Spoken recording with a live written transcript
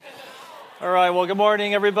All right, well, good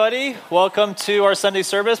morning, everybody. Welcome to our Sunday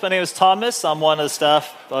service. My name is Thomas. I'm one of the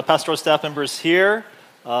pastoral staff members here.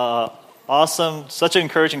 Awesome, such an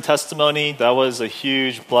encouraging testimony. That was a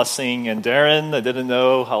huge blessing. And Darren, I didn't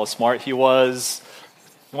know how smart he was.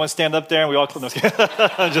 You want to stand up, Darren? We all, no,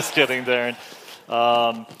 I'm just kidding, Darren.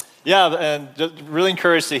 And just really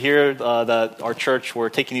encouraged to hear that our church, we're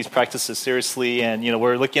taking these practices seriously, and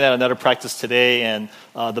we're looking at another practice today, and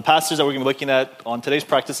the passages that we're going to be looking at on today's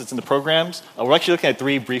practice, it's in the programs. We're actually looking at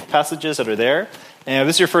 3 brief passages that are there, and if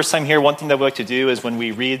this is your first time here, one thing that we like to do is when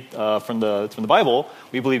we read from the Bible,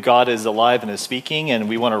 we believe God is alive and is speaking, and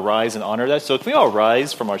we want to rise and honor that. So can we all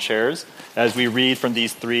rise from our chairs as we read from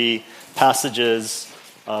these 3 passages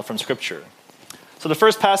from Scripture? So the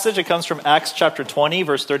first passage, it comes from Acts chapter 20,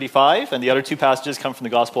 verse 35, and the other 2 passages come from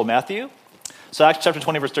the Gospel of Matthew. So Acts chapter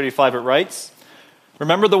 20, verse 35, it writes,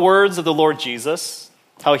 "Remember the words of the Lord Jesus,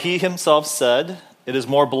 how he himself said, 'It is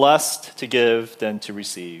more blessed to give than to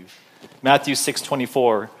receive.' Matthew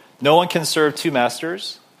 6:24, 'No one can serve 2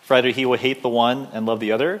 masters, for either he will hate the one and love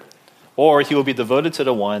the other, or he will be devoted to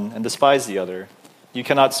the one and despise the other. You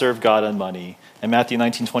cannot serve God and money.' And Matthew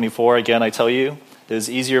 19:24, again, I tell you, it is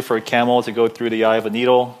easier for a camel to go through the eye of a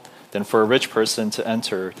needle than for a rich person to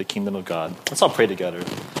enter the kingdom of God." Let's all pray together.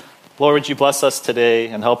 Lord, would you bless us today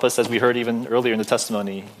and help us, as we heard even earlier in the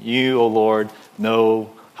testimony. You, O Lord, know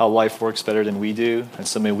how life works better than we do. And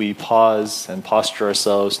so may we pause and posture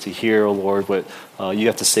ourselves to hear, O Lord, what you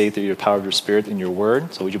have to say through your power of your Spirit in your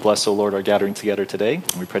word. So would you bless, O Lord, our gathering together today?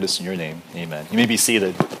 And we pray this in your name. Amen. You may be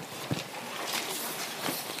seated.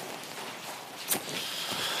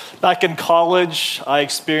 Back in college, I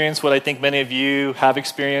experienced what I think many of you have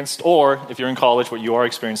experienced, or if you're in college, what you are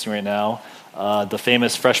experiencing right now, the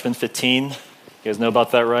famous freshman 15. You guys know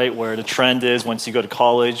about that, right? Where the trend is once you go to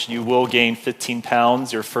college, you will gain 15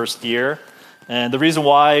 pounds your first year. And the reason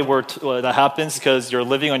why that happens is because you're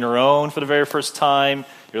living on your own for the very first time.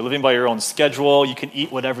 You're living by your own schedule. You can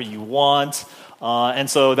eat whatever you want. And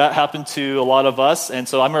so that happened to a lot of us. And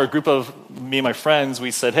so I'm a group of me and my friends.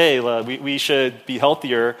 We said, hey, we should be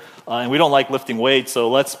healthier, and we don't like lifting weights. So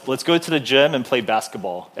let's go to the gym and play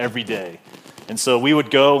basketball every day. And so we would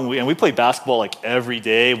go, and we played basketball like every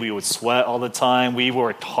day. We would sweat all the time. We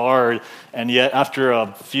worked hard. And yet after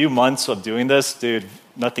a few months of doing this, dude,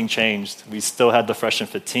 nothing changed. We still had the freshman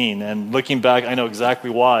 15. And looking back, I know exactly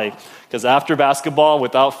why. Because after basketball,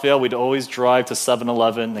 without fail, we'd always drive to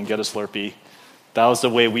 7-Eleven and get a Slurpee. That was the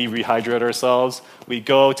way we rehydrate ourselves. We'd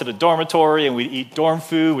go to the dormitory and we'd eat dorm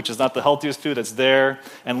food, which is not the healthiest food that's there.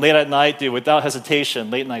 And late at night, dude, without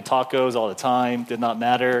hesitation, late night tacos all the time, did not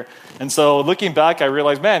matter. And so looking back, I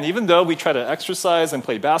realized, man, even though we try to exercise and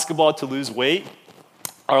play basketball to lose weight,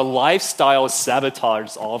 our lifestyle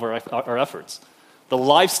sabotaged all of our efforts. The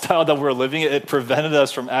lifestyle that we're living, it prevented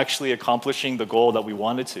us from actually accomplishing the goal that we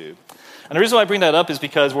wanted to. And the reason why I bring that up is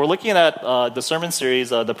because we're looking at the sermon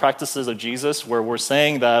series, The Practices of Jesus, where we're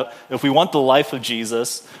saying that if we want the life of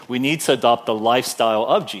Jesus, we need to adopt the lifestyle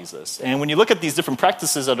of Jesus. And when you look at these different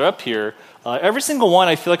practices that are up here, every single one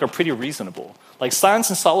I feel like are pretty reasonable. Like silence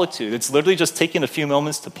and solitude, it's literally just taking a few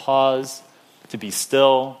moments to pause, to be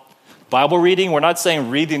still. Bible reading, we're not saying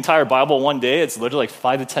read the entire Bible one day. It's literally like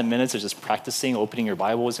 5 to 10 minutes of just practicing, opening your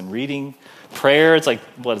Bibles and reading. Prayer, it's like,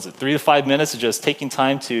 3 to 5 minutes of just taking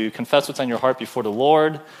time to confess what's on your heart before the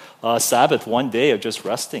Lord. Sabbath, one day of just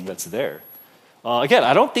resting that's there. Again,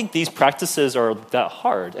 I don't think these practices are that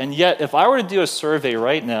hard. And yet, if I were to do a survey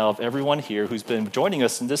right now of everyone here who's been joining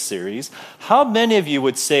us in this series, how many of you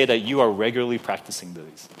would say that you are regularly practicing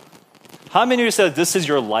these? How many of you say that this is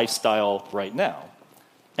your lifestyle right now?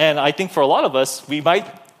 And I think for a lot of us, we might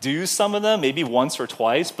do some of them, maybe once or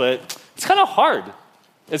twice, but it's kind of hard.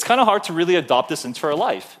 It's kind of hard to really adopt this into our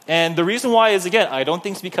life. And the reason why is, again, I don't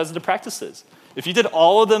think it's because of the practices. If you did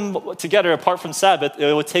all of them together, apart from Sabbath,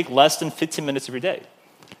 it would take less than 15 minutes every day.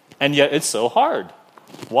 And yet it's so hard.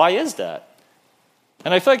 Why is that?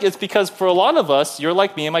 And I feel like it's because for a lot of us, you're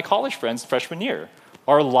like me and my college friends freshman year.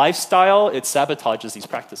 Our lifestyle, it sabotages these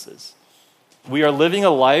practices. We are living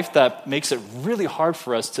a life that makes it really hard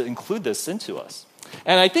for us to include this into us.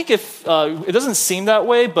 And I think if it doesn't seem that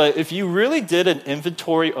way, but if you really did an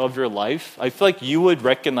inventory of your life, I feel like you would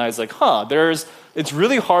recognize like, it's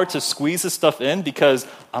really hard to squeeze this stuff in because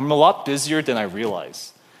I'm a lot busier than I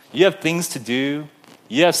realize. You have things to do,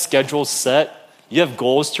 you have schedules set, you have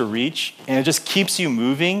goals to reach, and it just keeps you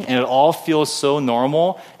moving, and it all feels so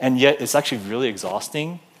normal, and yet it's actually really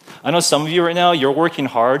exhausting. I know some of you right now, you're working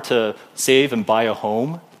hard to save and buy a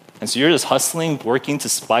home. And so you're just hustling, working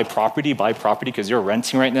to buy property because you're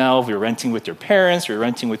renting right now. If you're renting with your parents, you're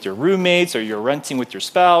renting with your roommates, or you're renting with your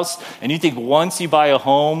spouse, and you think once you buy a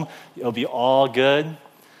home, it'll be all good.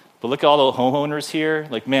 But look at all the homeowners here.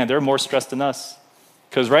 Like, man, they're more stressed than us.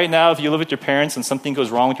 Because right now, if you live with your parents and something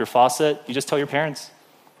goes wrong with your faucet, you just tell your parents.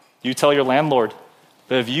 You tell your landlord.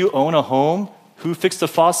 But if you own a home, who fixed the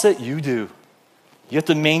faucet? You do. You have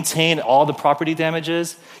to maintain all the property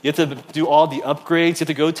damages. You have to do all the upgrades. You have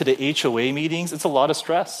to go to the HOA meetings. It's a lot of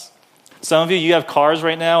stress. Some of you have cars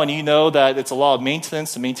right now, and you know that it's a lot of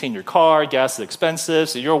maintenance to maintain your car. Gas is expensive,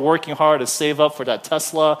 so you're working hard to save up for that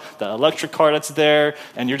Tesla, that electric car that's there,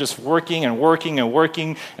 and you're just working and working and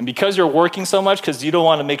working. And because you're working so much, because you don't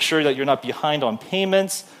want to make sure that you're not behind on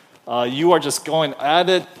payments, you are just going at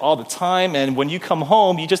it all the time. And when you come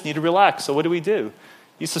home, you just need to relax. So what do?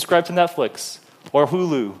 You subscribe to Netflix, or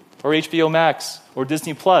Hulu, or HBO Max, or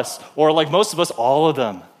Disney Plus, or like most of us, all of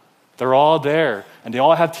them. They're all there, and they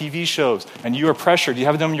all have TV shows, and you are pressured. You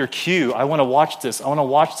have them in your queue. I want to watch this. I want to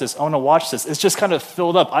watch this. I want to watch this. It's just kind of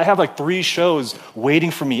filled up. I have like 3 shows waiting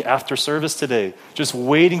for me after service today, just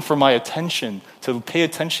waiting for my attention, to pay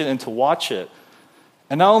attention and to watch it.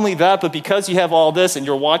 And not only that, but because you have all this and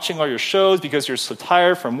you're watching all your shows because you're so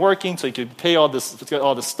tired from working, so you can pay all this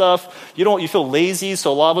stuff, you feel lazy.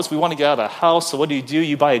 So a lot of us, we want to get out of the house. So what do?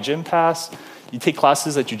 You buy a gym pass. You take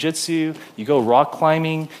classes at jiu-jitsu. You go rock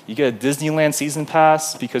climbing. You get a Disneyland season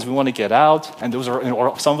pass because we want to get out. And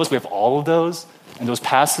or some of us, we have all of those. And those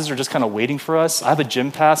passes are just kind of waiting for us. I have a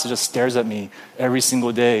gym pass that just stares at me every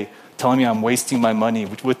single day, telling me I'm wasting my money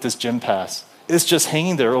with this gym pass. It's just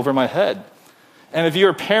hanging there over my head. And if you're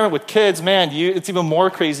a parent with kids, man, it's even more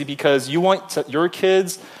crazy because you want your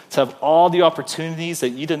kids to have all the opportunities that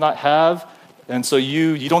you did not have. And so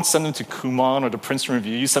you don't send them to Kumon or the Princeton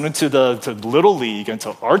Review. You send them to Little League and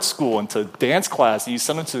to art school and to dance class. And you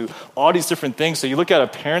send them to all these different things. So you look at a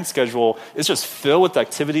parent schedule, it's just filled with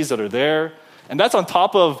activities that are there. And that's on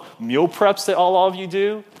top of meal preps that all of you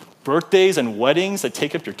do. Birthdays and weddings that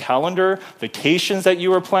take up your calendar, vacations that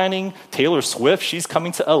you are planning. Taylor Swift, she's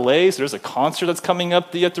coming to LA, so there's a concert that's coming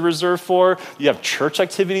up that you have to reserve for. You have church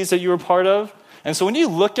activities that you are part of. And so when you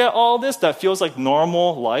look at all this, that feels like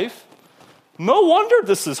normal life. No wonder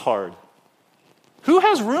this is hard. Who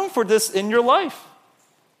has room for this in your life?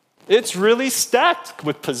 It's really stacked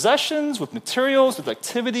with possessions, with materials, with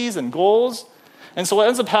activities and goals. And so what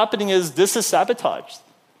ends up happening is this is sabotaged.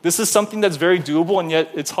 This is something that's very doable, and yet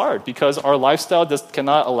it's hard because our lifestyle just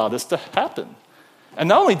cannot allow this to happen. And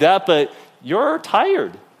not only that, but you're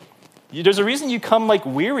tired. There's a reason you come like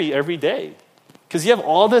weary every day because you have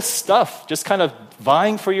all this stuff just kind of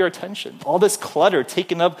vying for your attention, all this clutter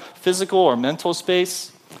taking up physical or mental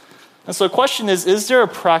space. And so the question is there a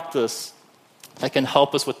practice that can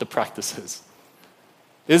help us with the practices?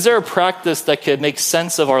 Is there a practice that could make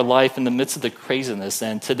sense of our life in the midst of the craziness?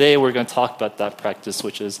 And today we're going to talk about that practice,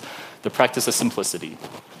 which is the practice of simplicity.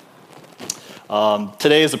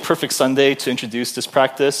 Today is a perfect Sunday to introduce this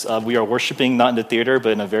practice. We are worshiping not in the theater,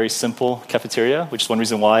 but in a very simple cafeteria, which is one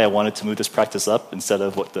reason why I wanted to move this practice up instead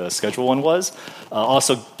of what the scheduled one was.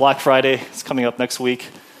 Also, Black Friday is coming up next week,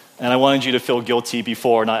 and I wanted you to feel guilty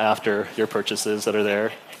before, not after, your purchases that are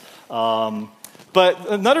there. But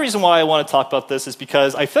another reason why I want to talk about this is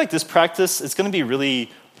because I feel like this practice is going to be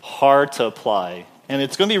really hard to apply. And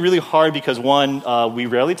it's going to be really hard because, one, we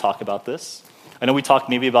rarely talk about this. I know we talk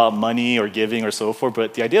maybe about money or giving or so forth,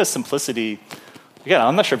 but the idea of simplicity, again,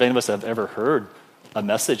 I'm not sure if any of us have ever heard a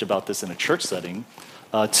message about this in a church setting.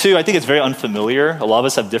 Two, I think it's very unfamiliar. A lot of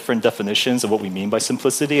us have different definitions of what we mean by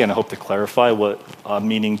simplicity, and I hope to clarify what I'm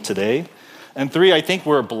meaning today. And three, I think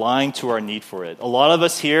we're blind to our need for it. A lot of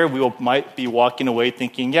us here, might be walking away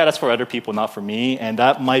thinking, yeah, that's for other people, not for me. And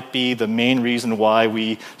that might be the main reason why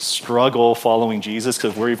we struggle following Jesus,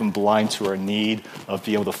 because we're even blind to our need of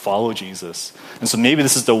being able to follow Jesus. And so maybe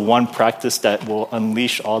this is the one practice that will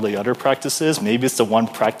unleash all the other practices. Maybe it's the one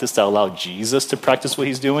practice that allows Jesus to practice what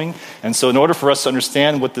he's doing. And so in order for us to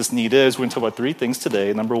understand what this need is, we're going to talk about 3 things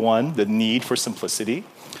today. Number 1, the need for simplicity.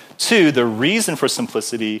 2, the reason for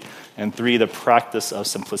simplicity. And 3, the practice of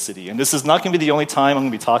simplicity. And this is not going to be the only time I'm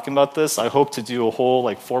going to be talking about this. I hope to do a whole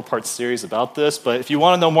 4-part series about this. But if you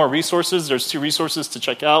want to know more resources, there's 2 resources to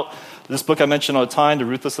check out. This book I mentioned all the time, The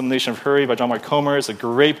Ruthless Elimination of Hurry by John Mark Comer, is a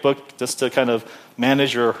great book just to kind of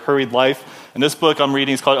manage your hurried life. And this book I'm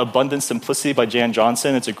reading is called Abundant Simplicity by Jan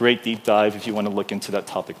Johnson. It's a great deep dive if you want to look into that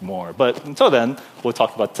topic more. But until then, we'll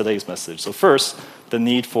talk about today's message. So first, the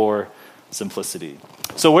need for simplicity.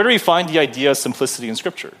 So where do we find the idea of simplicity in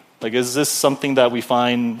Scripture? Is this something that we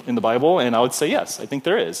find in the Bible? And I would say yes, I think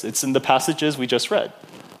there is. It's in the passages we just read.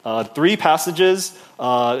 Three passages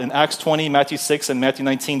in Acts 20, Matthew 6, and Matthew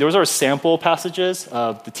 19. Those are sample passages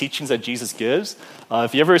of the teachings that Jesus gives.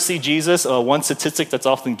 If you ever see Jesus, one statistic that's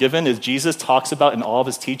often given is Jesus talks about in all of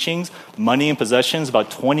his teachings money and possessions about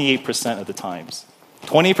 28% of the times.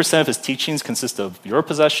 20% of his teachings consist of your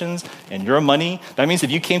possessions and your money. That means if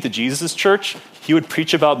you came to Jesus' church, he would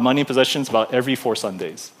preach about money and possessions about every 4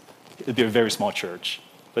 Sundays. It'd be a very small church.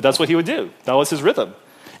 But that's what he would do. That was his rhythm.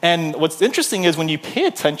 And what's interesting is when you pay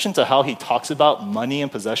attention to how he talks about money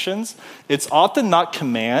and possessions, it's often not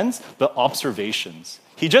commands, but observations.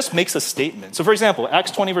 He just makes a statement. So for example, Acts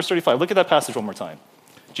 20, verse 35, look at that passage one more time.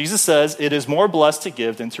 Jesus says, "It is more blessed to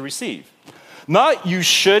give than to receive." Not you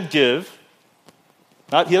should give.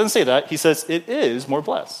 He doesn't say that. He says it is more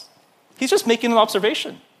blessed. He's just making an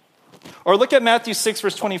observation. Or look at Matthew 6,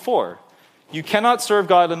 verse 24. You cannot serve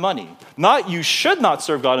God and money. Not you should not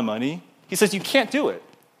serve God and money. He says you can't do it.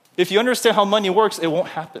 If you understand how money works, it won't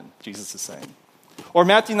happen, Jesus is saying. Or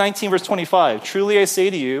Matthew 19, verse 25. Truly I say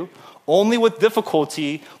to you, only with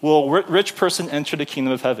difficulty will a rich person enter the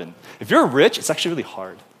kingdom of heaven. If you're rich, it's actually really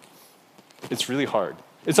hard. It's really hard.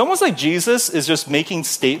 It's almost like Jesus is just making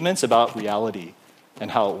statements about reality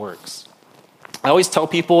and how it works. I always tell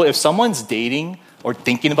people if someone's dating or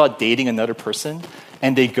thinking about dating another person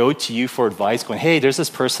and they go to you for advice going, hey, there's this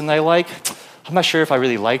person I like. I'm not sure if I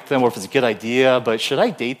really like them or if it's a good idea, but should I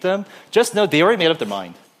date them? Just know they already made up their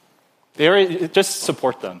mind. Just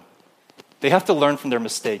support them. They have to learn from their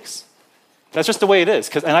mistakes. That's just the way it is.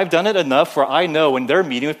 And I've done it enough where I know when they're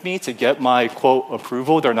meeting with me to get my, quote,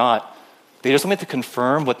 approval, they're not. They just want me to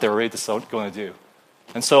confirm what they're already going to do.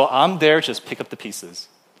 And so I'm there to just pick up the pieces.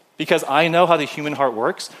 Because I know how the human heart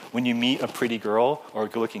works when you meet a pretty girl or a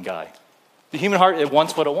good-looking guy. The human heart, it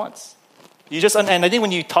wants what it wants. And I think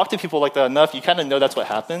when you talk to people like that enough, you kind of know that's what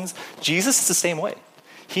happens. Jesus is the same way.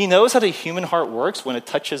 He knows how the human heart works when it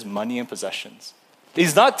touches money and possessions.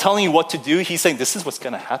 He's not telling you what to do. He's saying this is what's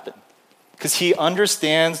going to happen. Because he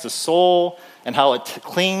understands the soul and how it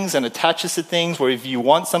clings and attaches to things where if you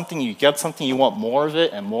want something, you get something, you want more of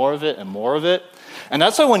it and more of it and more of it. And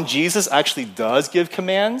that's why when Jesus actually does give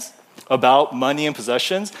commands about money and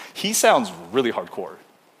possessions, he sounds really hardcore,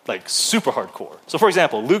 like super hardcore. So for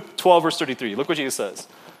example, Luke 12, verse 33, look what Jesus says.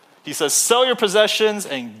 He says, sell your possessions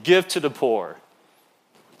and give to the poor.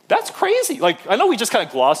 That's crazy. Like, I know we just kind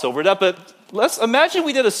of gloss over that, but let's imagine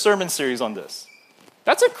we did a sermon series on this.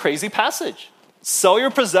 That's a crazy passage. Sell your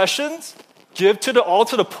possessions, give all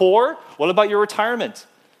to the poor. What about your retirement?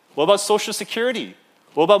 What about Social Security?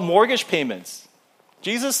 What about mortgage payments?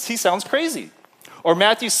 Jesus, he sounds crazy. Or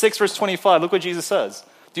Matthew 6, verse 25, look what Jesus says.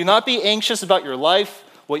 Do not be anxious about your life,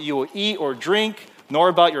 what you will eat or drink, nor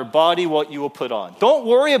about your body, what you will put on. Don't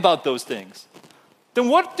worry about those things. Then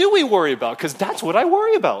what do we worry about? Because that's what I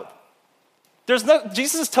worry about.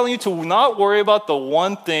 Jesus is telling you to not worry about the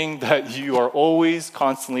one thing that you are always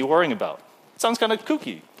constantly worrying about. It sounds kind of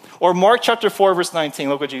kooky. Or Mark chapter 4, verse 19,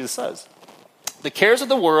 look what Jesus says. The cares of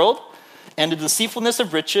the world and the deceitfulness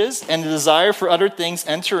of riches and the desire for other things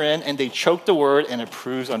enter in, and they choke the word, and it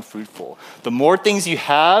proves unfruitful. The more things you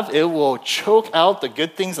have, it will choke out the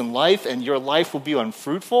good things in life, and your life will be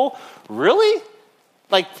unfruitful. Really?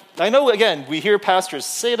 Like, I know, again, we hear pastors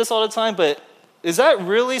say this all the time, but is that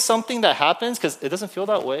really something that happens? Because it doesn't feel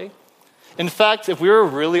that way. In fact, if we were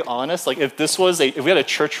really honest, like if we had a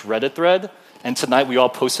church Reddit thread, and tonight we all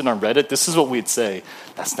posted on Reddit, this is what we'd say.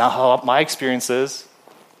 That's not how my experience is.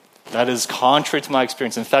 That is contrary to my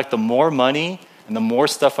experience. In fact, the more money and the more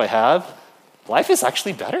stuff I have, life is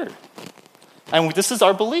actually better. And this is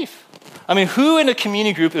our belief. I mean, who in a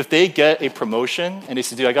community group, if they get a promotion and they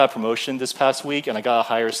say, dude, I got a promotion this past week and I got a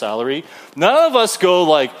higher salary, none of us go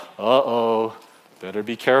like, uh-oh, better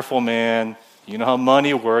be careful, man. You know how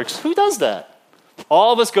money works. Who does that?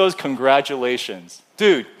 All of us goes, congratulations.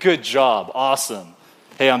 Dude, good job. Awesome.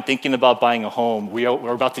 Hey, I'm thinking about buying a home.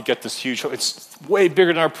 We're about to get this huge home. It's way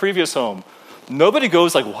bigger than our previous home. Nobody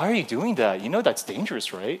goes like, why are you doing that? You know that's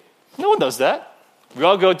dangerous, right? No one does that. We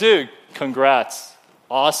all go, dude, congrats.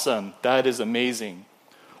 Awesome. That is amazing.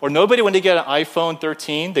 Or nobody, when they get an iPhone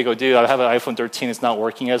 13, they go, dude, I have an iPhone 13. It's not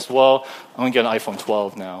working as well. I'm going to get an iPhone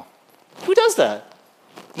 12 now. Who does that?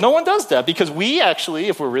 No one does that because we actually,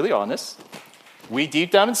 if we're really honest, we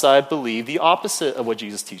deep down inside believe the opposite of what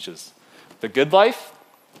Jesus teaches. The good life,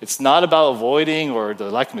 it's not about avoiding or the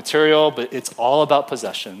lack of material, but it's all about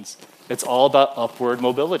possessions. It's all about upward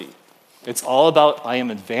mobility. It's all about I am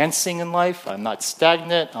advancing in life. I'm not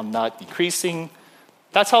stagnant. I'm not decreasing.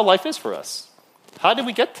 That's how life is for us. How did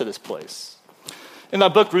we get to this place? In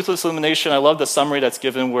that book, Ruthless Elimination, I love the summary that's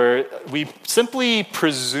given where we simply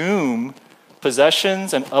presume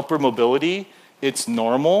possessions and upward mobility It's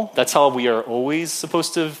normal. That's how we are always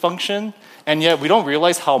supposed to function. And yet we don't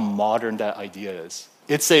realize how modern that idea is.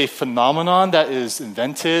 It's a phenomenon that is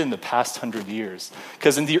invented in the past 100 years.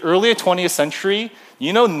 Because in the early 20th century,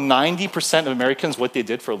 90% of Americans, what they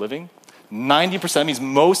did for a living? 90% means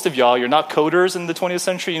most of y'all, you're not coders in the 20th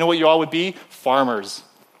century. You know what y'all would be? Farmers.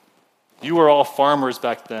 You were all farmers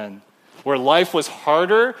back then, where life was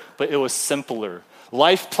harder, but it was simpler.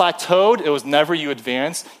 Life plateaued. It was never you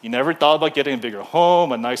advanced. You never thought about getting a bigger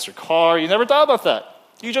home, a nicer car. You never thought about that.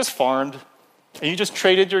 You just farmed, and you just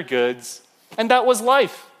traded your goods, and that was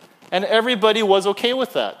life. And everybody was okay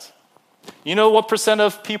with that. You know what percent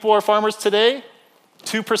of people are farmers today?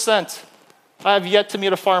 2%. I have yet to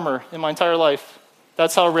meet a farmer in my entire life.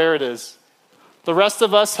 That's how rare it is. The rest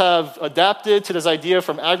of us have adapted to this idea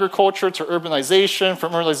from agriculture to urbanization,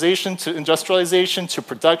 from urbanization to industrialization to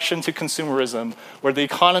production to consumerism, where the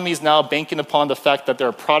economy is now banking upon the fact that there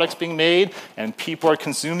are products being made and people are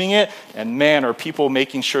consuming it, and man, are people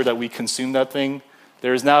making sure that we consume that thing.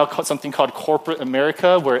 There is now something called corporate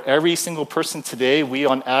America, where every single person today, we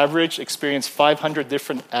on average experience 500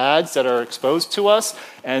 different ads that are exposed to us.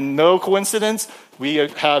 And no coincidence, we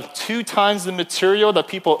have 2 times the material that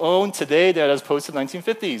people own today that as opposed to the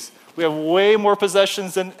 1950s. We have way more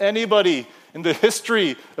possessions than anybody in the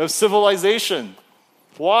history of civilization.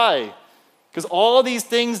 Why? Because all these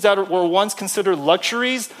things that were once considered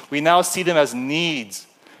luxuries, we now see them as needs.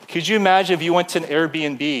 Could you imagine if you went to an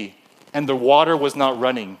Airbnb and the water was not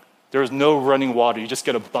running? There was no running water. You just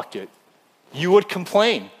get a bucket. You would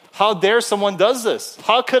complain. How dare someone does this?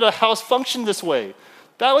 How could a house function this way?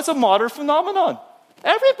 That was a modern phenomenon.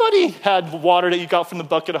 Everybody had water that you got from the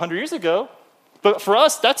bucket 100 years ago. But for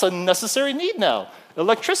us, that's a necessary need now.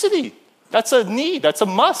 Electricity, that's a need. That's a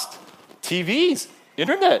must. TVs,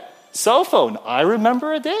 internet, cell phone. I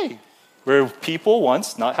remember a day where people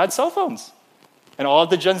once not had cell phones. And all of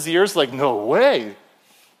the Gen Zers like, no way.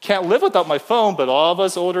 Can't live without my phone, but all of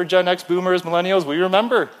us older Gen X, boomers, millennials, we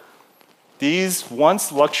remember. These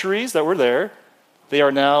once luxuries that were there, they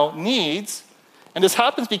are now needs. And this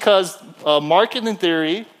happens because marketing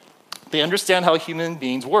theory, they understand how human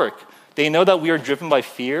beings work. They know that we are driven by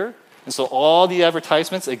fear, and so all the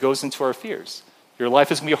advertisements, it goes into our fears. Your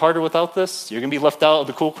life is going to be harder without this. You're going to be left out of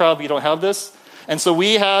the cool crowd if you don't have this. And so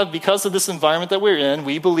we have, because of this environment that we're in,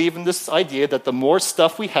 we believe in this idea that the more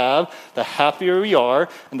stuff we have, the happier we are,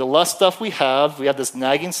 and the less stuff we have this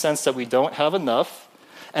nagging sense that we don't have enough.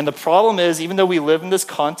 And the problem is, even though we live in this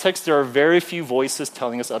context, there are very few voices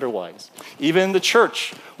telling us otherwise. Even in the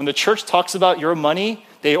church, when the church talks about your money,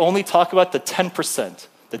 they only talk about the 10%.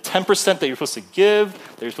 The 10% that you're supposed to give,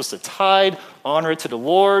 that you're supposed to tithe, honor it to the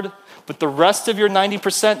Lord. But the rest of your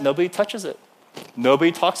 90%, nobody touches it.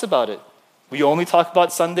 Nobody talks about it. We only talk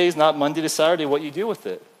about Sundays, not Monday to Saturday, what you do with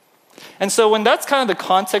it. And so when that's kind of the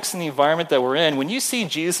context and the environment that we're in, when you see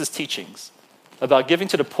Jesus' teachings about giving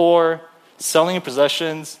to the poor, selling your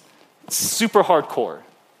possessions, it's super hardcore.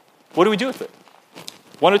 What do we do with it?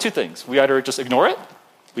 One of 2 things. We either just ignore it,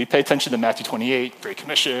 we pay attention to Matthew 28, Great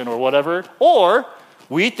Commission, or whatever, or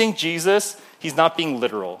we think Jesus, he's not being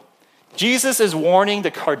literal. Jesus is warning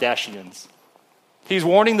the Kardashians. He's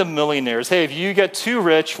warning the millionaires, hey, if you get too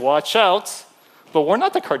rich, watch out. But we're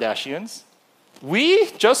not the Kardashians. We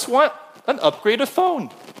just want an upgraded phone.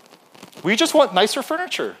 We just want nicer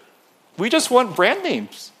furniture. We just want brand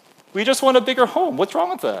names. We just want a bigger home. What's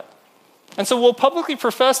wrong with that? And so we'll publicly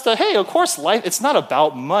profess that, hey, of course, life, it's not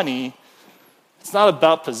about money. It's not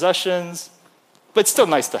about possessions. But it's still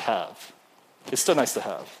nice to have. It's still nice to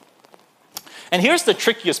have. And here's the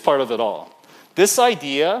trickiest part of it all. This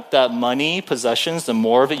idea that money, possessions, the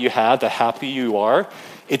more of it you have, the happier you are,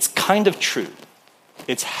 it's kind of true.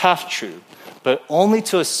 It's half true, but only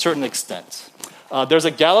to a certain extent. There's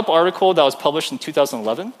a Gallup article that was published in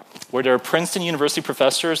 2011 where there are Princeton University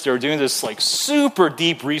professors. They were doing this like super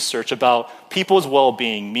deep research about people's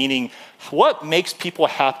well-being, meaning what makes people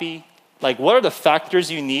happy? Like what are the factors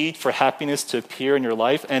you need for happiness to appear in your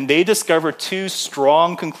life? And they discovered 2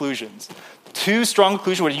 strong conclusions. 2 strong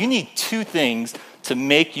conclusions where you need 2 things to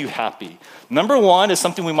make you happy. Number 1 is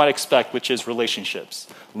something we might expect, which is relationships.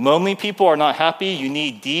 Lonely people are not happy. You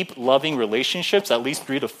need deep, loving relationships, at least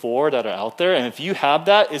 3 to 4 that are out there. And if you have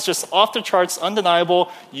that, it's just off the charts,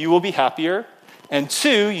 undeniable. You will be happier. And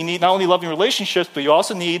 2, you need not only loving relationships, but you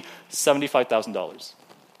also need $75,000.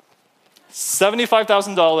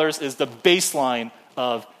 $75,000 is the baseline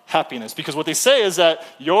of happiness. Because what they say is that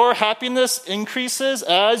your happiness increases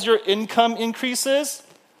as your income increases,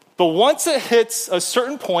 but once it hits a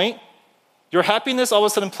certain point, your happiness all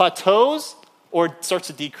of a sudden plateaus or starts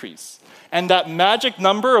to decrease. And that magic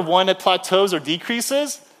number of when it plateaus or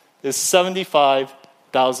decreases, is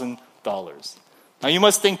 $75,000. Now, you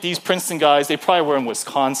must think these Princeton guys, they probably were in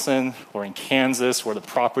Wisconsin or in Kansas where the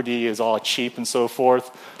property is all cheap and so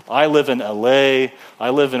forth. I live in LA.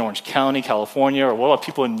 I live in Orange County, California. Or what about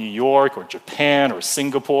people in New York or Japan or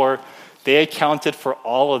Singapore? They accounted for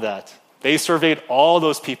all of that. They surveyed all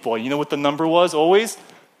those people. You know what the number was always?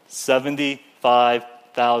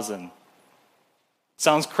 75,000.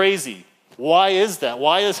 Sounds crazy. Why is that?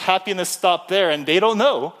 Why does happiness stop there? And they don't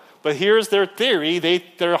know. But here's their theory.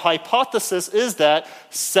 Their hypothesis is that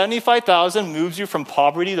 75,000 moves you from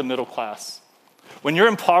poverty to middle class. When you're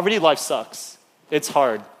in poverty, life sucks. It's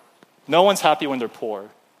hard. No one's happy when they're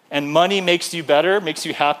poor. And money makes you better, makes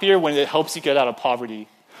you happier when it helps you get out of poverty.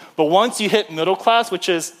 But once you hit middle class, which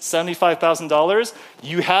is $75,000,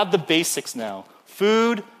 you have the basics now.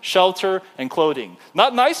 Food, shelter, and clothing.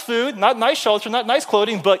 Not nice food, not nice shelter, not nice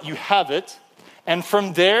clothing, but you have it. And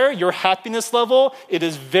from there, your happiness level, it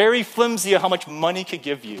is very flimsy how much money could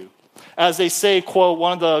give you. As they say, quote,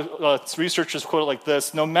 one of the researchers quote it like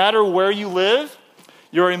this, no matter where you live,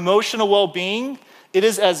 your emotional well-being, it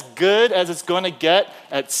is as good as it's going to get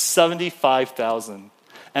at 75,000.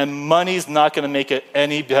 And money's not going to make it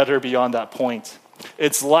any better beyond that point.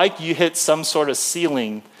 It's like you hit some sort of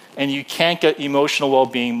ceiling and you can't get emotional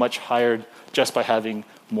well-being much higher just by having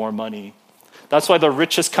more money. That's why the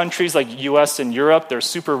richest countries like US and Europe, they're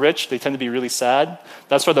super rich. They tend to be really sad.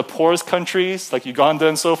 That's why the poorest countries like Uganda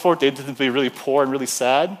and so forth, they tend to be really poor and really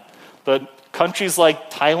sad. But countries like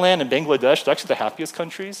Thailand and Bangladesh, they're actually the happiest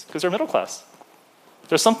countries because they're middle class.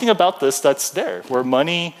 There's something about this that's there, where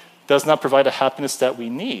money does not provide the happiness that we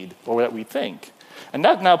need or that we think. And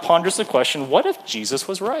that now ponders the question, what if Jesus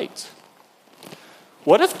was right?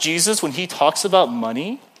 What if Jesus, when he talks about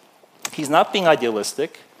money, he's not being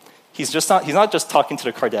idealistic, he's not just talking to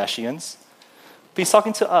the Kardashians, but he's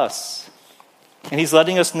talking to us. And he's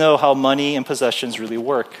letting us know how money and possessions really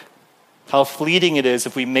work, how fleeting it is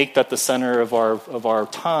if we make that the center of our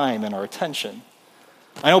time and our attention.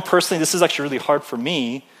 I know personally this is actually really hard for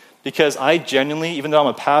me because I genuinely, even though I'm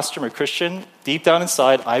a pastor, I'm a Christian, deep down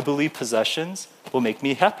inside, I believe possessions will make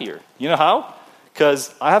me happier. You know how?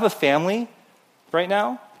 Because I have a family right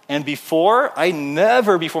now, and before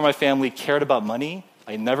my family cared about money.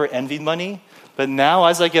 I never envied money. But now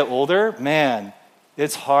as I get older, man,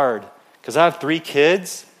 it's hard. Because I have 3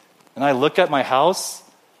 kids, and I look at my house,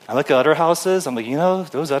 I look at other houses, I'm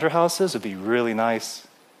like, those other houses would be really nice.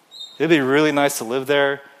 It'd be really nice to live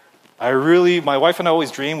there. My wife and I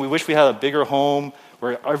always dream, we wish we had a bigger home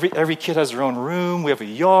where every kid has their own room, we have a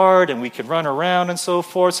yard, and we could run around and so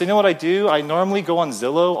forth. So you know what I do? I normally go on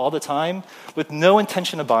Zillow all the time with no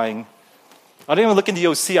intention of buying. I don't even look in the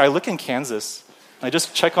OC, I look in Kansas. I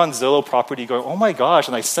just check on Zillow property going, oh my gosh,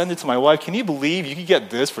 and I send it to my wife, can you believe you could get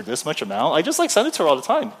this for this much amount? I just send it to her all the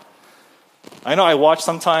time. I know I watch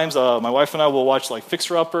sometimes, my wife and I will watch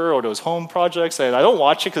Fixer Upper or those home projects, and I don't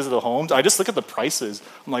watch it because of the homes. I just look at the prices.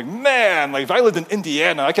 I'm like, man, if I lived in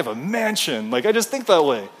Indiana, I could have a mansion. I just think that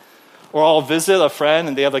way. Or I'll visit a friend,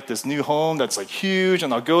 and they have this new home that's huge,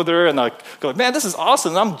 and I'll go there, and I'll go, man, this is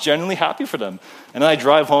awesome, and I'm genuinely happy for them. And then I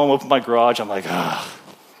drive home, open my garage, I'm like,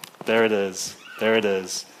 there it is. There it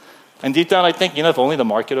is. And deep down, I think, if only the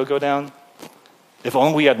market will go down, if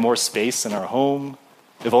only we had more space in our home,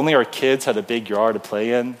 if only our kids had a big yard to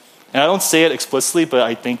play in. And I don't say it explicitly, but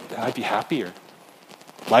I think I'd be happier.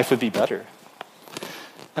 Life would be better.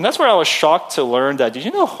 And that's where I was shocked to learn that, did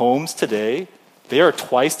you know homes today, they are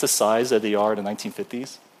twice the size that they are in the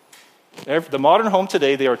 1950s? The modern home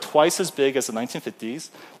today, they are twice as big as the 1950s,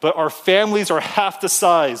 but our families are half the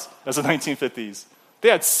size as the 1950s. They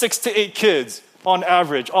had 6 to 8 kids on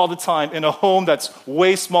average all the time in a home that's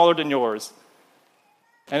way smaller than yours.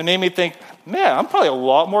 And it made me think, man, I'm probably a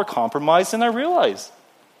lot more compromised than I realized.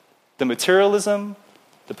 The materialism,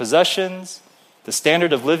 the possessions, the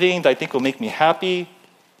standard of living that I think will make me happy.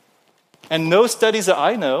 And no studies that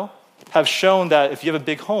I know have shown that if you have a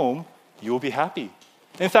big home, you will be happy.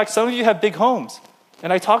 In fact, some of you have big homes,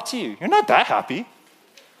 and I talk to you. You're not that happy.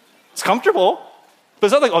 It's comfortable, but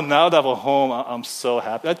it's not like, now that I have a home, I'm so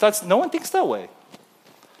happy. No one thinks that way.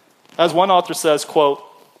 As one author says, quote,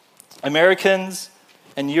 Americans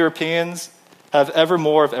and Europeans have ever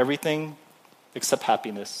more of everything except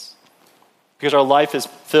happiness. Because our life is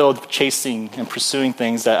filled with chasing and pursuing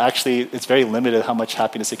things that actually it's very limited how much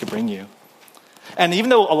happiness it can bring you. And even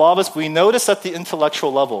though a lot of us, we notice at the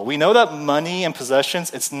intellectual level, we know that money and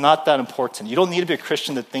possessions, it's not that important. You don't need to be a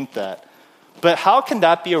Christian to think that. But how can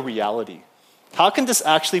that be a reality? How can this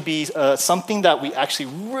actually be something that we actually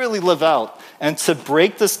really live out? And to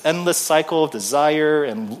break this endless cycle of desire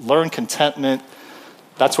and learn contentment,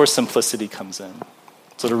 that's where simplicity comes in.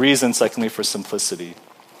 So the reason, secondly, for simplicity.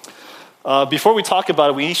 Before we talk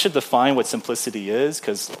about it, we should define what simplicity is,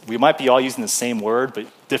 because we might be all using the same word, but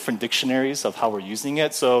different dictionaries of how we're using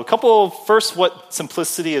it. So first, what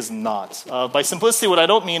simplicity is not. By simplicity, what I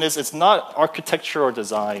don't mean is it's not architecture or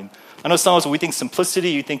design. I know sometimes when we think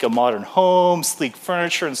simplicity, you think of modern homes, sleek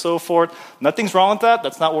furniture, and so forth. Nothing's wrong with that.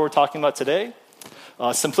 That's not what we're talking about today.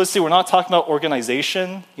 Simplicity, we're not talking about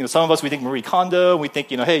organization. Some of us, we think Marie Kondo. We think,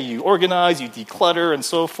 hey, you organize, you declutter, and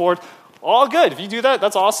so forth. All good. If you do that,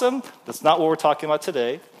 that's awesome. That's not what we're talking about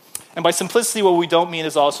today. And by simplicity, what we don't mean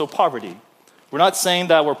is also poverty. We're not saying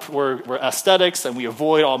that we're aesthetics and we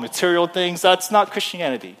avoid all material things. That's not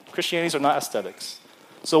Christianity. Christianities are not aesthetics.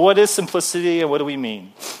 So what is simplicity and what do we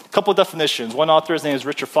mean? A couple of definitions. One author, his name is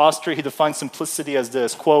Richard Foster. He defines simplicity as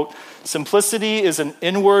this, quote, simplicity is an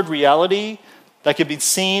inward reality that can be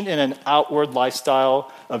seen in an outward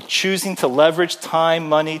lifestyle of choosing to leverage time,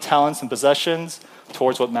 money, talents, and possessions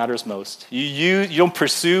towards what matters most. You don't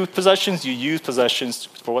pursue possessions, you use possessions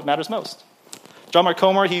for what matters most. John Mark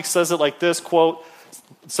Comer, he says it like this, quote,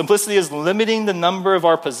 simplicity is limiting the number of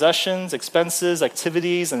our possessions, expenses,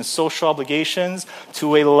 activities, and social obligations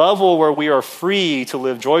to a level where we are free to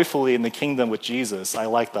live joyfully in the kingdom with Jesus. I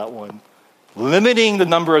like that one. Limiting the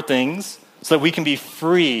number of things so that we can be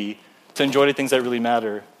free to enjoy the things that really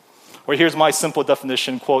matter. Or here's my simple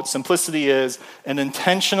definition, quote, simplicity is an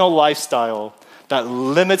intentional lifestyle that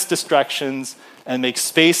limits distractions and makes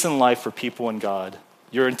space in life for people and God.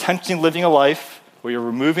 You're intentionally living a life where you're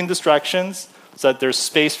removing distractions so that there's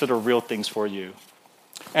space for the real things for you.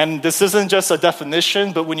 And this isn't just a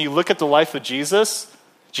definition, but when you look at the life of Jesus,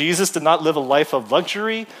 Jesus did not live a life of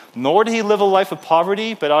luxury, nor did he live a life of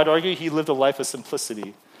poverty, but I'd argue he lived a life of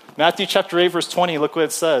simplicity. Matthew chapter 8, verse 20, look what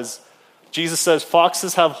it says. Jesus says,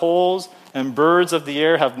 foxes have holes and birds of the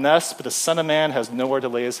air have nests, but the Son of Man has nowhere to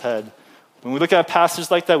lay his head. When we look at a passage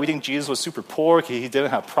like that, we think Jesus was super poor, he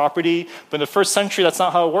didn't have property. But in the first century, that's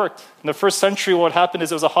not how it worked. In the first century, what happened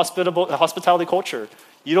is it was a hospitality culture.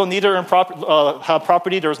 You don't need to have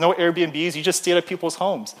property. There was no Airbnbs. You just stayed at people's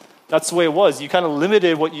homes. That's the way it was. You kind of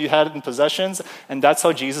limited what you had in possessions, and that's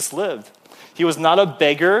how Jesus lived. He was not a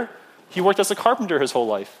beggar. He worked as a carpenter his whole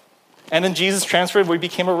life. And then Jesus transferred where he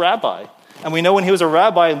became a rabbi. And we know when he was a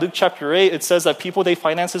rabbi in Luke chapter 8, it says that they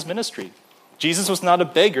financed his ministry. Jesus was not a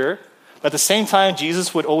beggar. At the same time,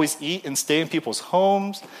 Jesus would always eat and stay in people's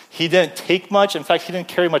homes. He didn't take much. In fact, he didn't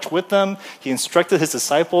carry much with him. He instructed his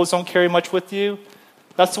disciples, don't carry much with you.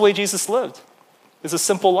 That's the way Jesus lived. It's a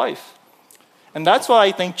simple life. And that's why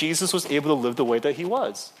I think Jesus was able to live the way that he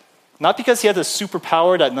was. Not because he had this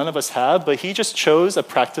superpower that none of us have, but he just chose a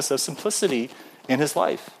practice of simplicity in his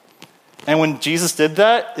life. And when Jesus did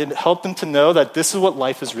that, it helped him to know that this is what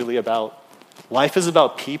life is really about. Life is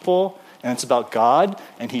about people, and it's about God,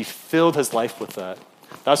 and he filled his life with that.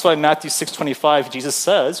 That's why in Matthew 6:25, Jesus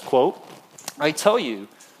says, quote, I tell you,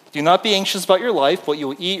 do not be anxious about your life, what you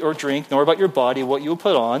will eat or drink, nor about your body, what you will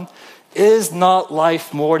put on. Is not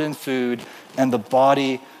life more than food, and the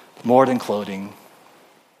body more than clothing?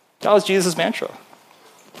 That was Jesus' mantra.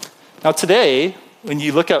 Now today, when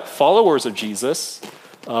you look at followers of Jesus,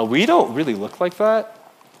 we don't really look like that.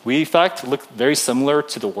 We, in fact, look very similar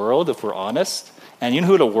to the world, if we're honest. And you know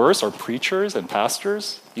who the worst are preachers and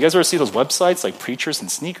pastors? You guys ever see those websites like Preachers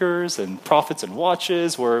and Sneakers and Prophets and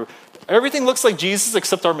Watches, where everything looks like Jesus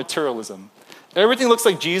except our materialism. Everything looks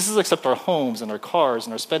like Jesus except our homes and our cars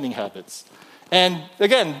and our spending habits. And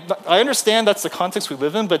again, I understand that's the context we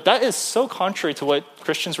live in, but that is so contrary to what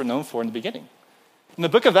Christians were known for in the beginning. In the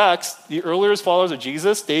book of Acts, the earliest followers of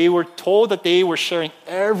Jesus, they were told that they were sharing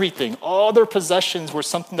everything. All their possessions were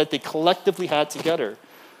something that they collectively had together.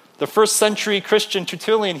 The first century Christian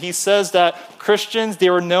Tertullian, he says that Christians, they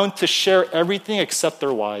were known to share everything except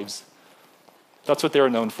their wives. That's what they were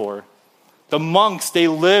known for. The monks, they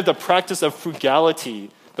lived a practice of frugality.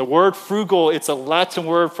 The word frugal, it's a Latin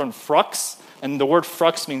word from frux, and the word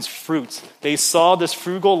frux means fruit. They saw this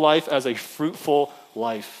frugal life as a fruitful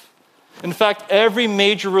life. In fact, every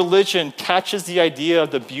major religion catches the idea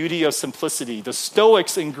of the beauty of simplicity. The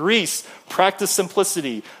Stoics in Greece practiced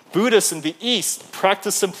simplicity. Buddhists in the East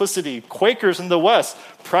practice simplicity. Quakers in the West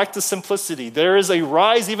practice simplicity. There is a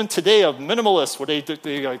rise even today of minimalists where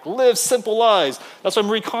they like live simple lives. That's why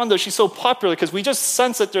Marie Kondo, she's so popular, because we just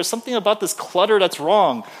sense that there's something about this clutter that's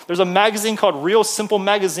wrong. There's a magazine called Real Simple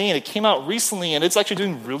Magazine. It came out recently, and it's actually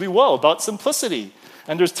doing really well about simplicity.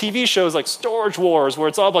 And there's TV shows like Storage Wars where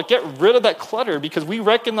it's all about get rid of that clutter, because we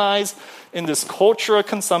recognize in this culture of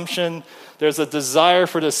consumption, there's a desire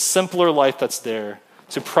for this simpler life that's there,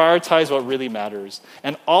 to prioritize what really matters.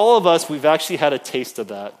 And all of us, we've actually had a taste of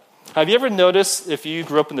that. Have you ever noticed, if you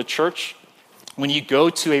grew up in the church, when you go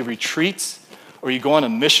to a retreat or you go on a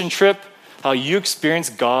mission trip, how you experience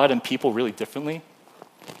God and people really differently?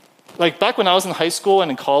 Like back when I was in high school and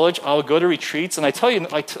in college, I would go to retreats, and I tell you,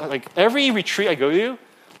 like every retreat I go to,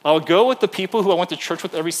 I would go with the people who I went to church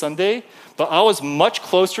with every Sunday, but I was much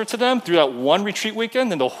closer to them through that one retreat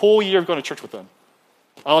weekend than the whole year of going to church with them.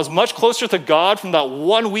 I was much closer to God from that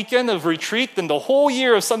one weekend of retreat than the whole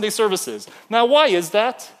year of Sunday services. Now, why is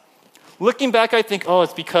that? Looking back, I think,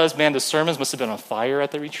 it's because, man, the sermons must have been on fire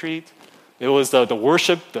at the retreat. It was the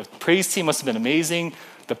worship, the praise team must have been amazing.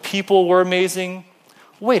 The people were amazing.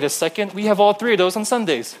 Wait a second, we have all three of those on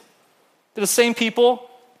Sundays. They're the same people.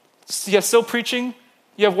 You have still preaching.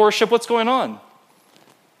 You have worship. What's going on?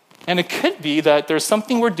 And it could be that there's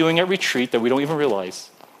something we're doing at retreat that we don't even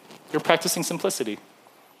realize. You're practicing simplicity.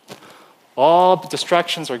 All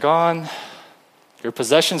distractions are gone. Your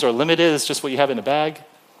possessions are limited. It's just what you have in a bag.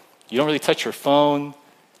 You don't really touch your phone.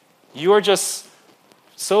 You are just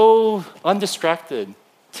so undistracted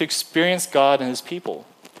to experience God and his people.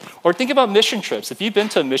 Or think about mission trips. If you've been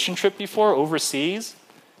to a mission trip before overseas,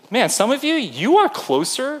 man, some of you are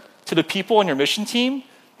closer to the people on your mission team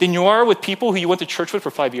than you are with people who you went to church with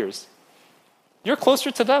for 5 years. You're closer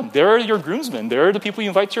to them. They're your groomsmen. They're the people you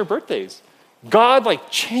invite to your birthdays. God,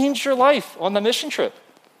 changed your life on the mission trip.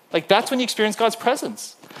 That's when you experience God's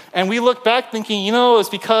presence. And we look back thinking, it's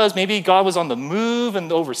because maybe God was on the move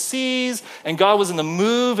and overseas, and God was in the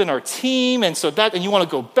move in our team, and and you want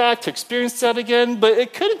to go back to experience that again. But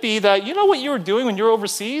it could be that, what you were doing when you were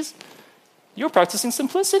overseas? You were practicing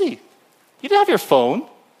simplicity. You didn't have your phone.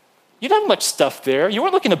 You didn't have much stuff there. You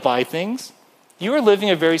weren't looking to buy things. You were living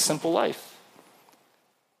a very simple life.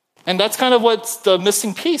 And that's kind of what's the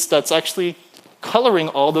missing piece that's actually coloring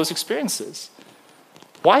all those experiences.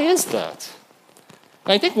 Why is that?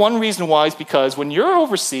 And I think one reason why is because when you're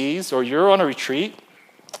overseas or you're on a retreat,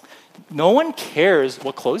 no one cares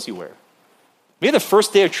what clothes you wear. Maybe the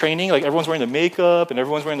first day of training, everyone's wearing their makeup and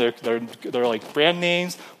everyone's wearing their brand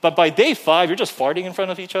names. But by day 5, you're just farting in front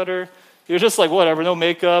of each other. You're just whatever, no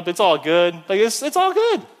makeup, it's all good. It's all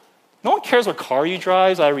good. No one cares what car you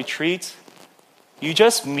drive at a retreat. You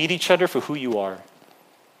just meet each other for who you are.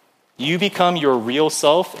 You become your real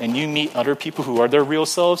self, and you meet other people who are their real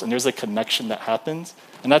selves, and there's a connection that happens.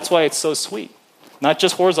 And that's why it's so sweet. Not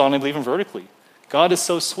just horizontally, but even vertically. God is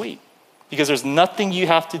so sweet because there's nothing you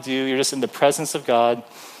have to do. You're just in the presence of God,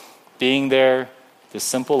 being there, this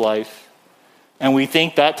simple life. And we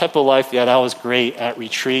think that type of life, that was great at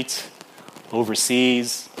retreat,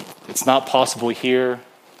 overseas. It's not possible here.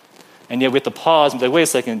 And yet we have to pause and be wait a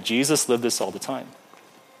second, Jesus lived this all the time.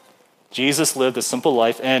 Jesus lived a simple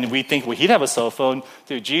life, and we think, he didn't have a cell phone.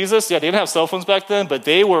 Dude, Jesus, they didn't have cell phones back then, but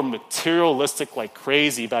they were materialistic like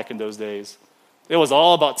crazy back in those days. It was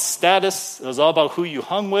all about status. It was all about who you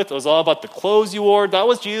hung with. It was all about the clothes you wore. That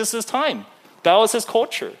was Jesus' time. That was his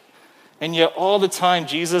culture. And yet all the time,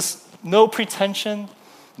 Jesus, no pretension,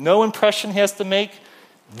 no impression he has to make,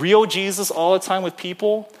 real Jesus all the time with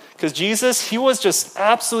people. Because Jesus, he was just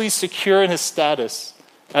absolutely secure in his status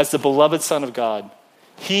as the beloved Son of God.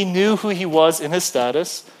 He knew who he was in his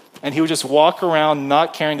status, and he would just walk around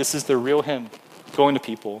not caring this is the real him, going to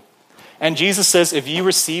people. And Jesus says, if you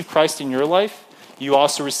receive Christ in your life, you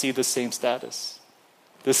also receive the same status.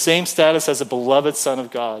 The same status as a beloved Son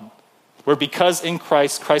of God. Where because in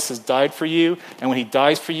Christ, Christ has died for you, and when he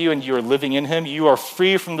dies for you and you are living in him, you are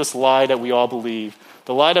free from this lie that we all believe.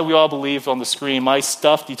 The lie that we all believe on the screen, my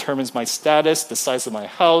stuff determines my status, the size of my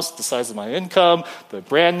house, the size of my income, the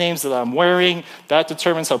brand names that I'm wearing, that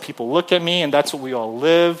determines how people look at me, and that's what we all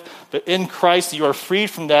live. But in Christ, you are freed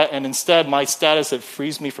from that, and instead, my status, it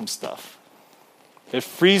frees me from stuff. It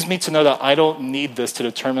frees me to know that I don't need this to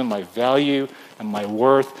determine my value and my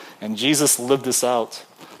worth, and Jesus lived this out.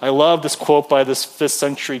 I love this quote by this 5th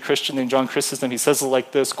century Christian named John Chrysostom. He says it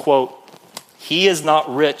like this, quote, "He is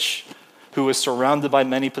not rich who is surrounded by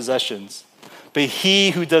many possessions, but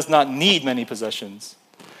he who does not need many possessions.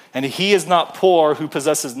 And he is not poor who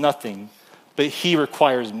possesses nothing, but he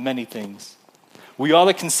requires many things." We ought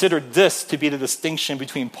to consider this to be the distinction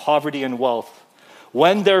between poverty and wealth.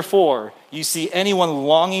 When, therefore, you see anyone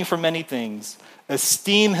longing for many things,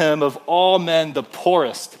 esteem him of all men the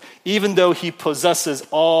poorest, even though he possesses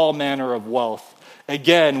all manner of wealth.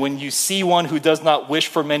 Again, when you see one who does not wish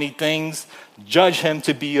for many things, judge him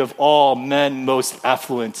to be of all men most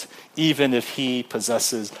affluent, even if he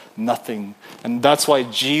possesses nothing. And that's why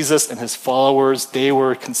Jesus and his followers, they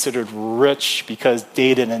were considered rich because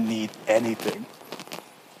they didn't need anything.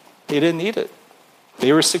 They didn't need it.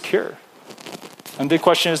 They were secure. And the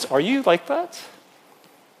question is, are you like that?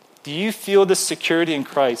 Do you feel this security in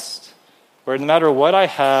Christ, where no matter what I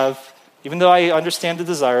have, Even though I understand the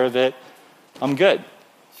desire of it, I'm good.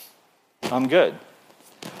 I'm good.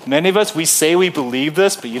 Many of us, we say we believe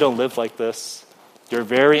this, but you don't live like this. You're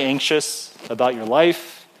very anxious about your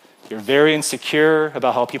life. You're very insecure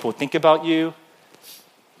about how people think about you.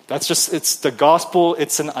 It's the gospel.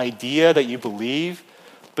 It's an idea that you believe,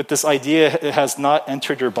 but this idea it has not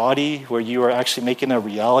entered your body where you are actually making a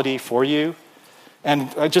reality for you.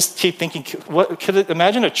 And I just keep thinking,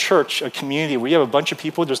 imagine a church, a community where you have a bunch of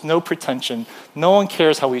people, there's no pretension. No one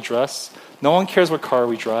cares how we dress. No one cares what car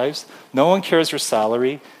we drive. No one cares your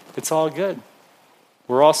salary. It's all good.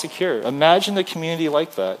 We're all secure. Imagine a community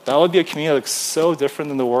like that. That would be a community that's so different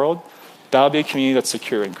than the world. That would be a community that's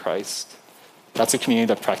secure in Christ. That's a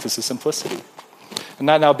community that practices simplicity. And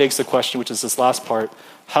that now begs the question, which is this last part,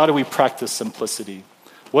 how do we practice simplicity?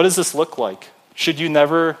 What does this look like? Should you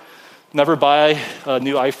never buy a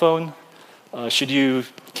new iPhone? Should you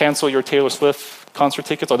cancel your Taylor Swift concert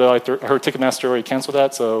tickets? Although I heard Ticketmaster already canceled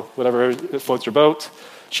that, so whatever, it floats your boat.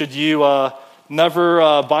 Should you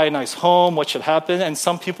never buy a nice home? What should happen? And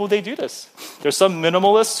some people, they do this. There's some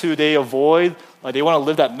minimalists who they avoid. They want to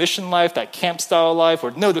live that mission life, that camp-style life,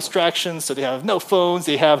 where no distractions, so they have no phones.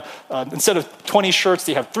 They have, instead of 20 shirts,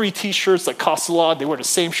 they have 3 T-shirts that cost a lot. They wear the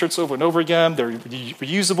same shirts over and over again. They're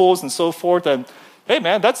reusables and so forth. And hey,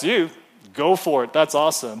 man, that's you. Go for it. That's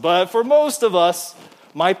awesome. But for most of us,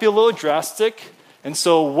 might be a little drastic. And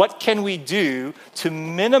so what can we do to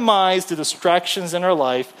minimize the distractions in our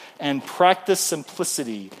life and practice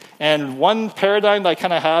simplicity? And one paradigm that I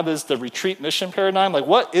kind of have is the retreat mission paradigm. Like,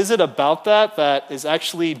 what is it about that is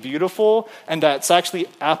actually beautiful and that's actually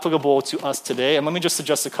applicable to us today? And let me just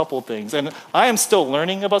suggest a couple of things. And I am still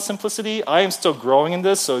learning about simplicity. I am still growing in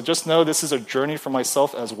this, so just know this is a journey for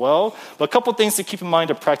myself as well. But a couple of things to keep in mind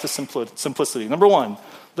to practice simplicity. Number one,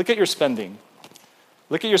 look at your spending.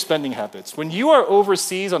 Look at your spending habits. When you are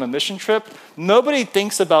overseas on a mission trip, nobody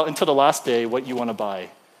thinks about until the last day what you want to buy.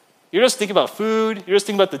 You're just thinking about food, you're just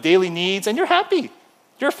thinking about the daily needs, and you're happy.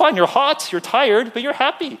 You're fine, you're hot, you're tired, but you're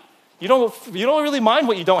happy. You don't really mind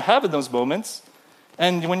what you don't have in those moments.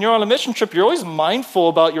 And when you're on a mission trip, you're always mindful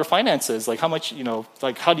about your finances, like how much,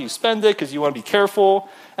 like how do you spend it, because you want to be careful.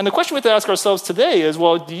 And the question we have to ask ourselves today is,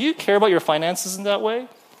 well, do you care about your finances in that way?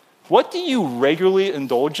 What do you regularly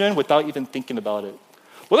indulge in without even thinking about it?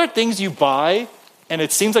 What are things you buy, and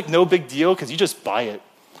it seems like no big deal because you just buy it?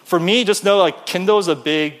 For me, just know like Kindle is a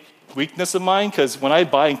big weakness of mine because when I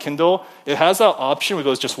buy in Kindle, it has that option where it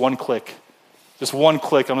goes just one click. Just one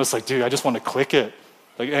click. I'm just like, dude, I just want to click it.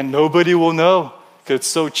 And nobody will know because it's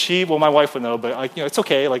so cheap. Well, my wife would know, but it's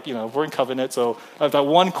okay. We're in covenant, so I have that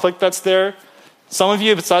one click that's there. Some of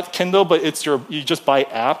you, if it's not Kindle, but you just buy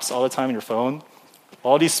apps all the time on your phone.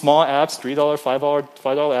 All these small apps, $3, $5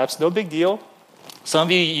 apps, no big deal. Some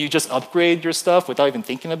of you just upgrade your stuff without even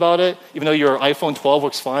thinking about it. Even though your iPhone 12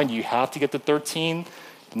 works fine, you have to get the 13.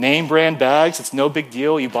 Name brand bags, it's no big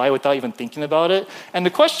deal. You buy without even thinking about it. And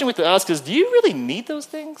the question we have to ask is, do you really need those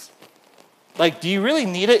things? Do you really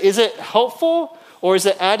need it? Is it helpful? Or is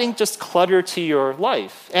it adding just clutter to your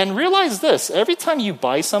life? And realize this, every time you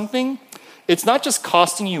buy something, it's not just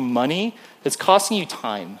costing you money, it's costing you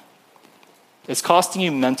time. It's costing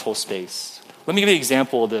you mental space. Let me give you an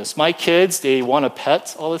example of this. My kids, they want a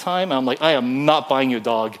pet all the time. And I'm like, I am not buying you a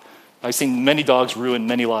dog. I've seen many dogs ruin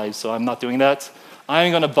many lives, so I'm not doing that.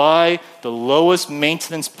 I'm going to buy the lowest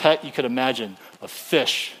maintenance pet you could imagine, a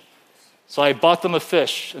fish. So I bought them a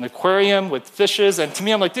fish, an aquarium with fishes. And to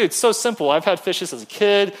me, I'm like, dude, it's so simple. I've had fishes as a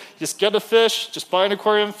kid. You just get a fish, just buy an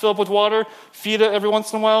aquarium, fill it with water, feed it every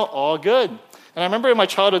once in a while, all good. And I remember in my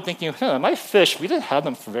childhood thinking, my fish, we didn't have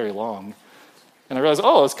them for very long. And I realized,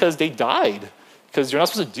 it's because they died. Because you're not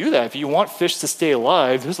supposed to do that. If you want fish to stay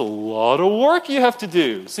alive, there's a lot of work you have to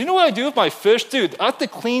do. So you know what I do with my fish? Dude, I have to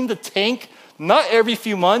clean the tank, not every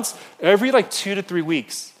few months, every 2 to 3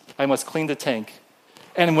 weeks. I must clean the tank.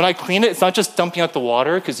 And when I clean it, it's not just dumping out the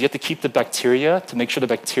water, because you have to keep the bacteria to make sure the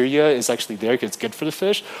bacteria is actually there, because it's good for the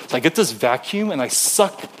fish. So I get this vacuum, and I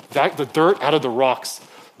suck the dirt out of the rocks,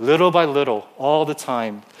 little by little, all the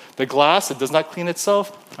time. The glass, it does not clean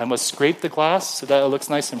itself. I must scrape the glass so that it looks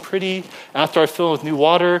nice and pretty. After I fill it with new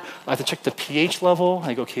water, I have to check the pH level.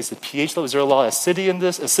 I go, okay, is the pH level, is there a lot of acidity in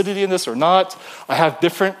this or not? I have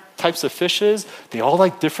different types of fishes. They all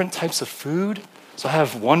like different types of food. So I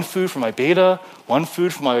have one food for my betta, one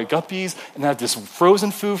food for my guppies, and I have this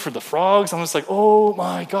frozen food for the frogs. I'm just like, oh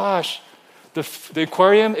my gosh. The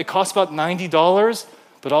aquarium, it costs about $90,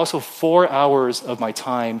 but also 4 hours of my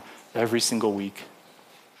time every single week.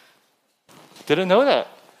 Didn't know that.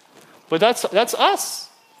 But that's us.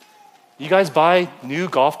 You guys buy new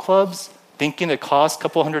golf clubs thinking it costs a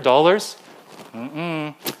couple $100.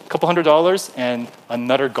 A couple $100 and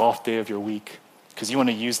another golf day of your week because you want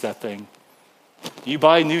to use that thing. You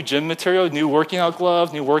buy new gym material, new working out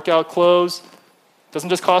gloves, new workout clothes. It doesn't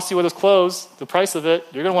just cost you what it's clothes, the price of it.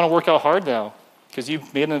 You're going to want to work out hard now because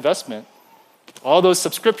you've made an investment. All those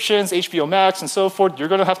subscriptions, HBO Max and so forth, you're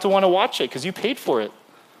going to have to want to watch it because you paid for it.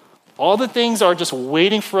 All the things are just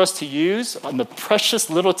waiting for us to use on the precious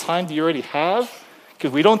little time that you already have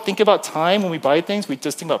because we don't think about time when we buy things. We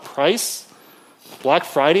just think about price. Black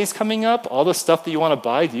Friday's coming up. All the stuff that you want to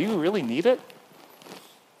buy, do you really need it?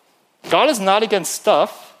 God is not against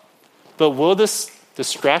stuff, but will this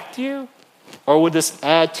distract you or would this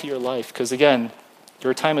add to your life? Because again,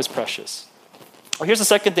 your time is precious. Well, here's the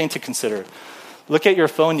second thing to consider. Look at your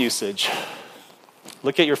phone usage.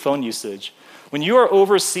 Look at your phone usage. When you are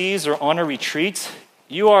overseas or on a retreat,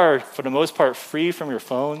 you are, for the most part, free from your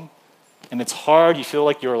phone. And it's hard. You feel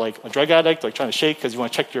like you're like a drug addict, like trying to shake because you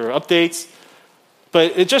want to check your updates.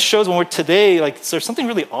 But it just shows when we're today, like there's something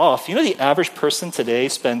really off. You know, the average person today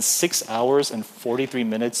spends 6 hours and 43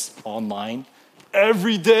 minutes online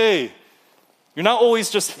every day. You're not always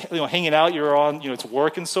just hanging out. You're on, it's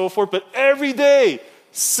work and so forth. But every day,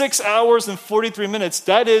 6 hours and 43 minutes.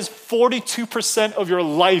 That is 42% of your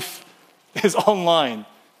life is online.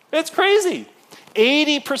 It's crazy.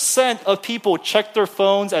 80% of people check their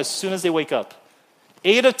phones as soon as they wake up.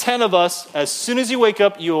 8 of 10 of us, as soon as you wake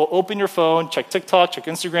up, you will open your phone, check TikTok, check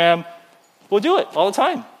Instagram. We'll do it all the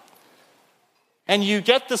time. And you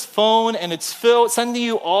get this phone and it's sending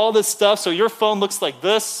you all this stuff. So your phone looks like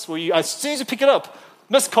this, where you, as soon as you pick it up,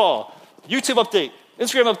 missed call, YouTube update,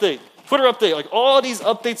 Instagram update, Twitter update, like all these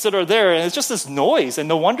updates that are there. And it's just this noise. And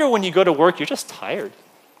no wonder when you go to work, you're just tired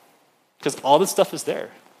because all this stuff is there.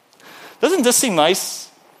 Doesn't this seem nice?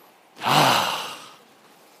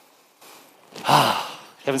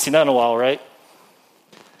 Haven't seen that in a while, right?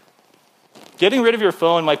 Getting rid of your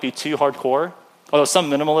phone might be too hardcore. Although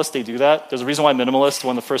some minimalists, they do that. There's a reason why minimalists,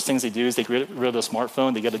 one of the first things they do is they get rid of the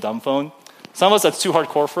smartphone, they get a dumb phone. Some of us, that's too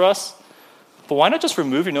hardcore for us. But why not just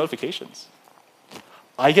remove your notifications?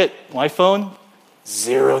 I get my phone,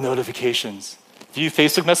 0 notifications. If you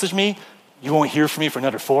Facebook message me, you won't hear from me for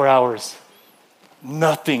another 4 hours.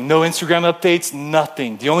 Nothing. No Instagram updates,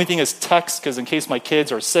 nothing. The only thing is text, because in case my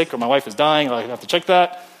kids are sick or my wife is dying, I have to check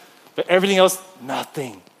that. But everything else,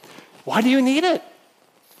 nothing. Why do you need it?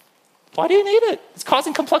 Why do you need it? It's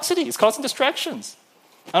causing complexity. It's causing distractions.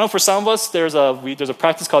 I know for some of us, there's a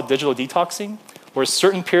practice called digital detoxing, where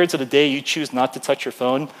certain periods of the day you choose not to touch your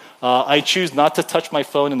phone. I choose not to touch my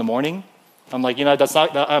phone in the morning. I'm like, I'm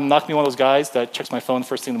not going to be one of those guys that checks my phone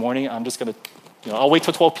first thing in the morning. I'm just going to, I'll wait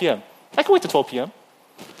till 12 p.m. I can wait till 12 p.m.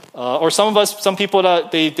 Or some people,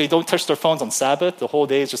 they don't touch their phones on Sabbath. The whole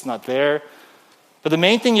day is just not there. But the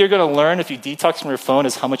main thing you're going to learn if you detox from your phone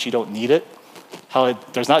is how much you don't need it,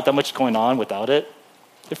 there's not that much going on without it.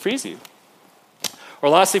 It frees you. Or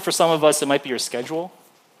lastly, for some of us, it might be your schedule,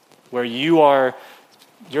 where your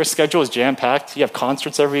schedule is jam-packed. You have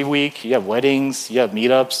concerts every week, you have weddings, you have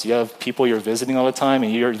meetups, you have people you're visiting all the time,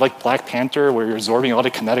 and you're like Black Panther, where you're absorbing all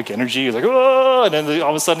the kinetic energy. You're like, oh, and then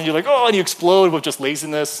all of a sudden you're like, oh, and you explode with just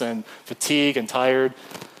laziness and fatigue and tired.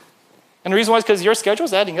 And the reason why is because your schedule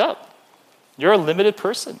is adding up. You're a limited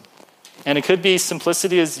person. And it could be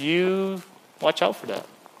simplicity as you watch out for that.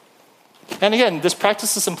 And again, this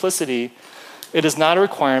practice of simplicity, it is not a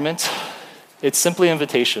requirement. It's simply an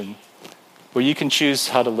invitation where you can choose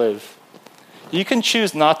how to live. You can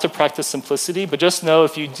choose not to practice simplicity, but just know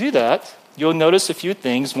if you do that, you'll notice a few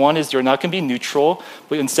things. One is you're not going to be neutral,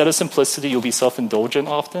 but instead of simplicity, you'll be self-indulgent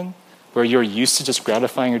often, where you're used to just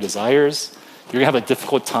gratifying your desires. You're going to have a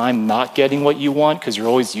difficult time not getting what you want because you're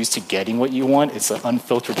always used to getting what you want. It's an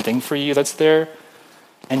unfiltered thing for you that's there.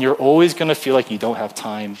 And you're always going to feel like you don't have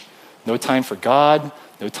time. No time for God,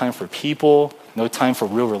 no time for people, no time for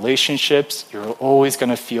real relationships. You're always going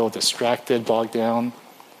to feel distracted, bogged down.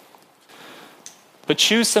 But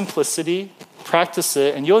choose simplicity, practice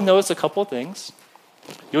it, and you'll notice a couple of things.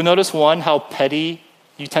 You'll notice, one, how petty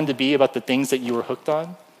you tend to be about the things that you were hooked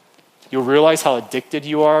on. You'll realize how addicted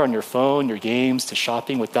you are on your phone, your games, to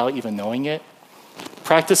shopping without even knowing it.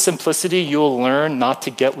 Practice simplicity, you'll learn not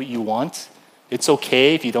to get what you want. It's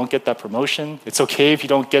okay if you don't get that promotion. It's okay if you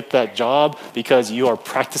don't get that job because you are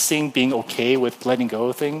practicing being okay with letting go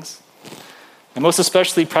of things. And most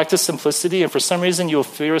especially, practice simplicity, and for some reason, you'll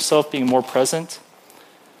feel yourself being more present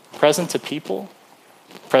to people,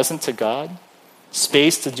 present to God,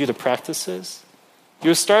 space to do the practices.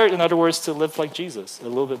 You'll start, in other words, to live like Jesus a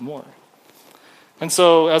little bit more. And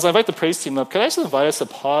so, as I invite the praise team up, could I just invite us to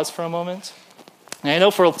pause for a moment? And I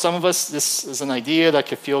know for some of us, this is an idea that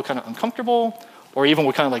could feel kind of uncomfortable, or even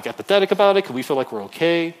we're kind of like apathetic about it because we feel like we're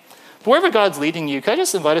okay. But wherever God's leading you, can I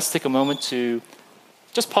just invite us to take a moment to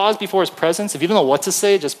just pause before His presence? If you don't know what to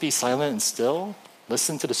say, just be silent and still.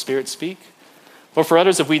 Listen to the Spirit speak. Or for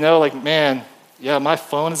others, if we know, like, man, yeah, my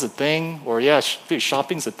phone is a thing, or yeah,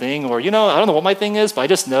 shopping's a thing, or, I don't know what my thing is, but I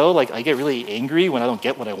just know, like, I get really angry when I don't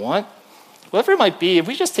get what I want. Whatever it might be, if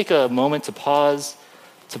we just take a moment to pause,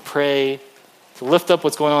 to pray, to lift up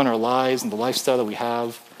what's going on in our lives and the lifestyle that we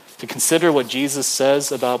have, to consider what Jesus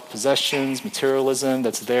says about possessions, materialism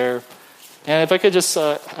that's there. And if I could just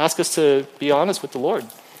ask us to be honest with the Lord.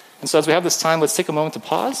 And so as we have this time, let's take a moment to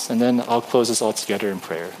pause, and then I'll close this all together in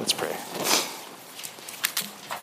prayer. Let's pray.